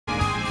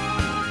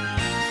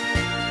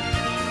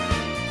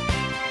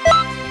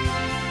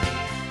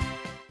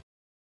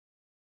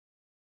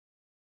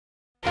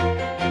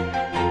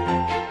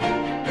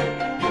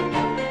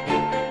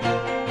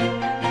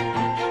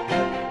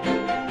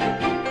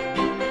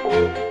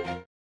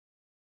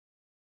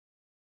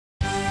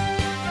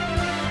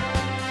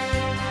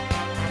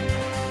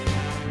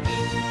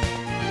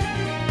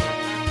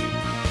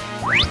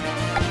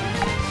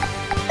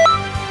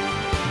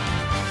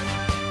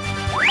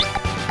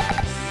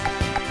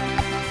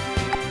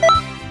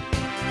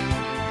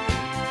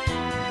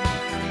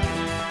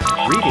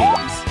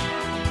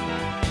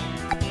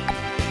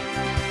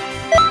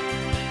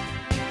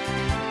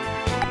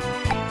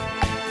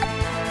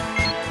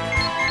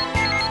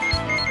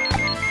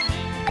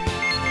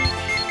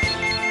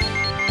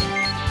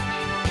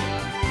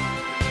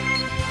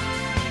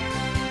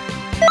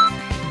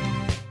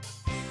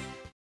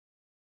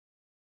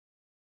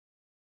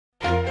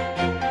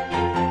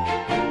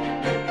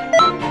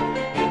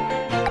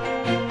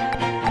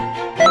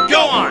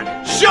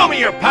Show me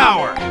your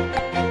power!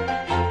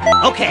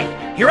 Okay,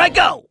 here I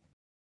go!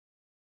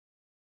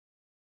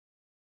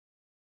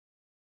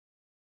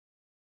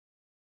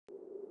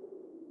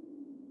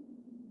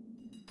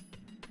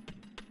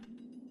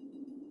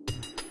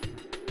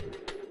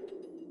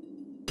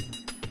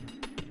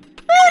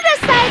 Who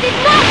decided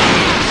not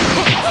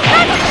to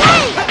play?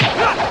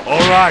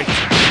 Alright,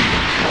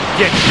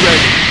 get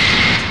ready.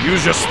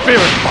 Use your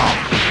spirit bomb.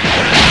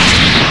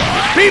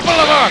 People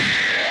of Earth,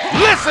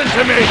 listen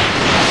to me!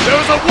 There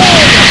is a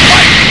warrior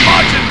fighting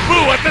Majin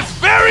Buu at this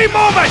very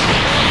moment!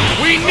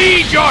 We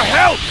need your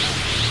help!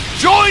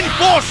 Join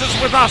forces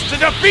with us to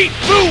defeat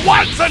Buu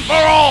once and for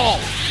all!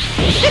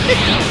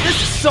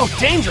 This is so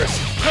dangerous!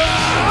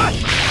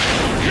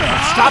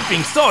 Stop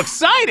being so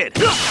excited!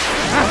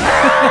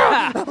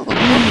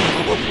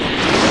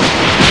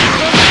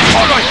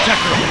 Alright,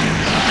 Kakarot,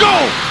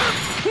 go!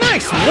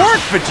 Nice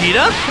work,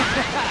 Vegeta!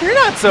 You're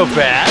not so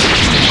bad!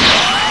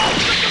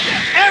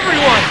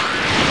 Everyone!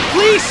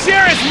 Please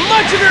share as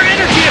much of your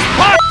energy as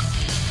possible!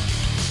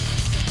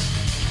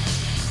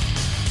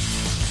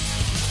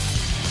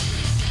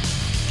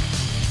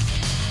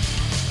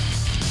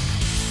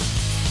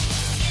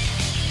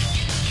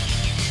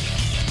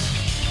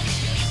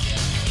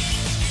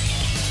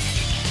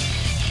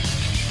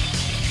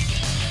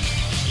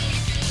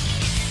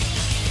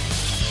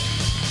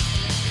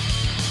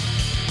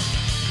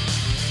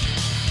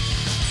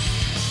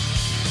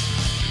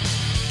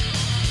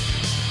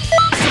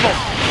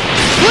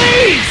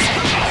 Please!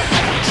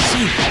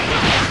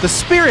 The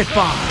spirit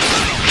bomb!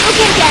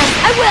 Okay, Dad,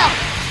 I will!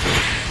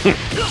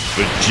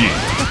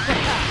 Vegeta,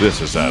 this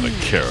is out of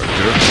character.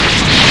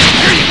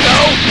 Here you go!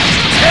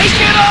 Take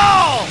it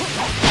all!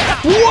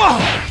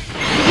 Whoa!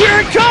 Here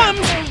it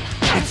comes!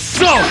 It's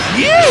so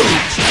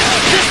huge!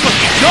 This must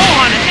go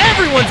on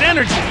everyone's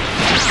energy!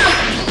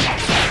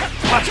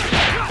 But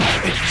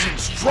it isn't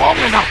strong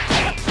enough!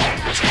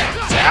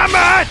 Damn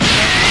it!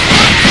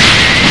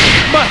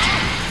 But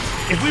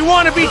if we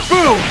want to beat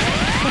Buu,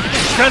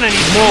 we're gonna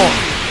need more.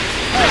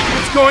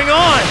 What's going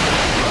on?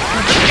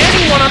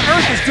 Anyone on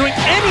Earth is doing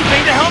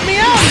anything to help me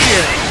out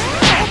here.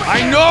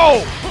 I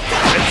know!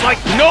 It's like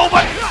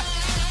nobody...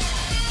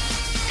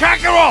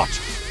 Kakarot!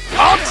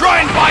 I'll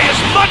try and buy as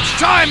much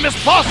time as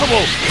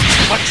possible,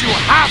 but you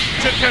have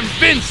to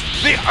convince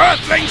the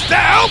Earthlings to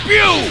help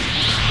you!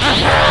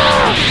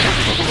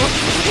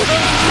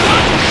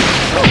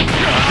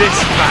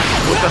 This battle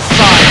with the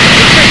side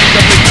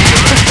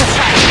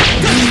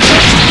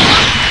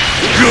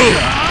Good!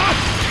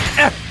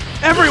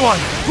 Everyone,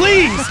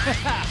 please!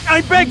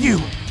 I beg you,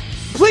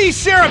 please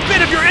share a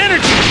bit of your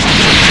energy!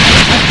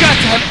 I've got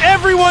to have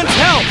everyone's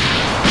help!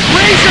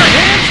 Raise your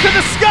hands to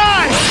the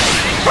sky!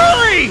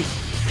 Hurry!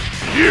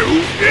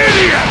 You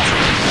idiot!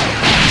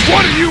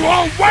 What are you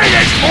all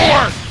waiting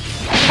for?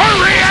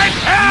 Hurry and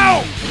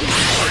help!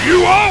 Are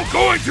you all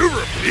going to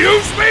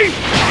refuse me?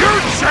 Your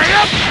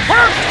champ,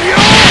 Hercule!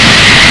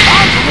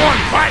 I'm the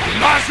one fighting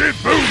Majin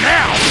Buu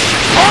now!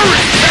 Hurry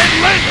and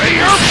lend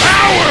me your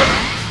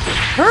power!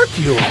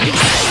 Hercule?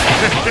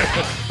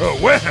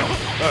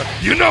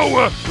 You know,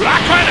 I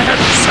kinda had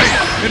to say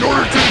it in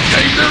order to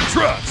gain their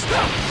trust.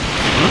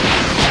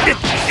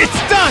 It's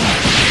done!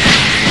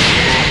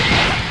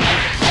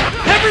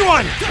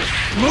 Everyone,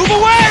 move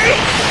away!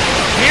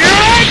 Here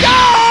I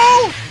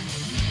go!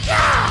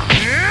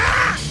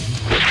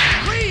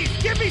 Please,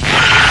 give me some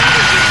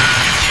energy!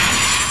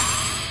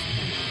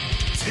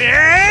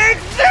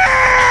 Take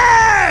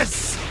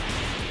this!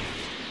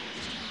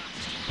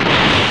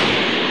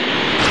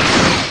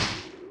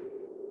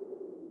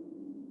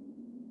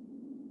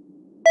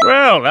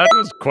 Well, that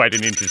was quite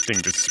an interesting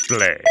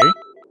display.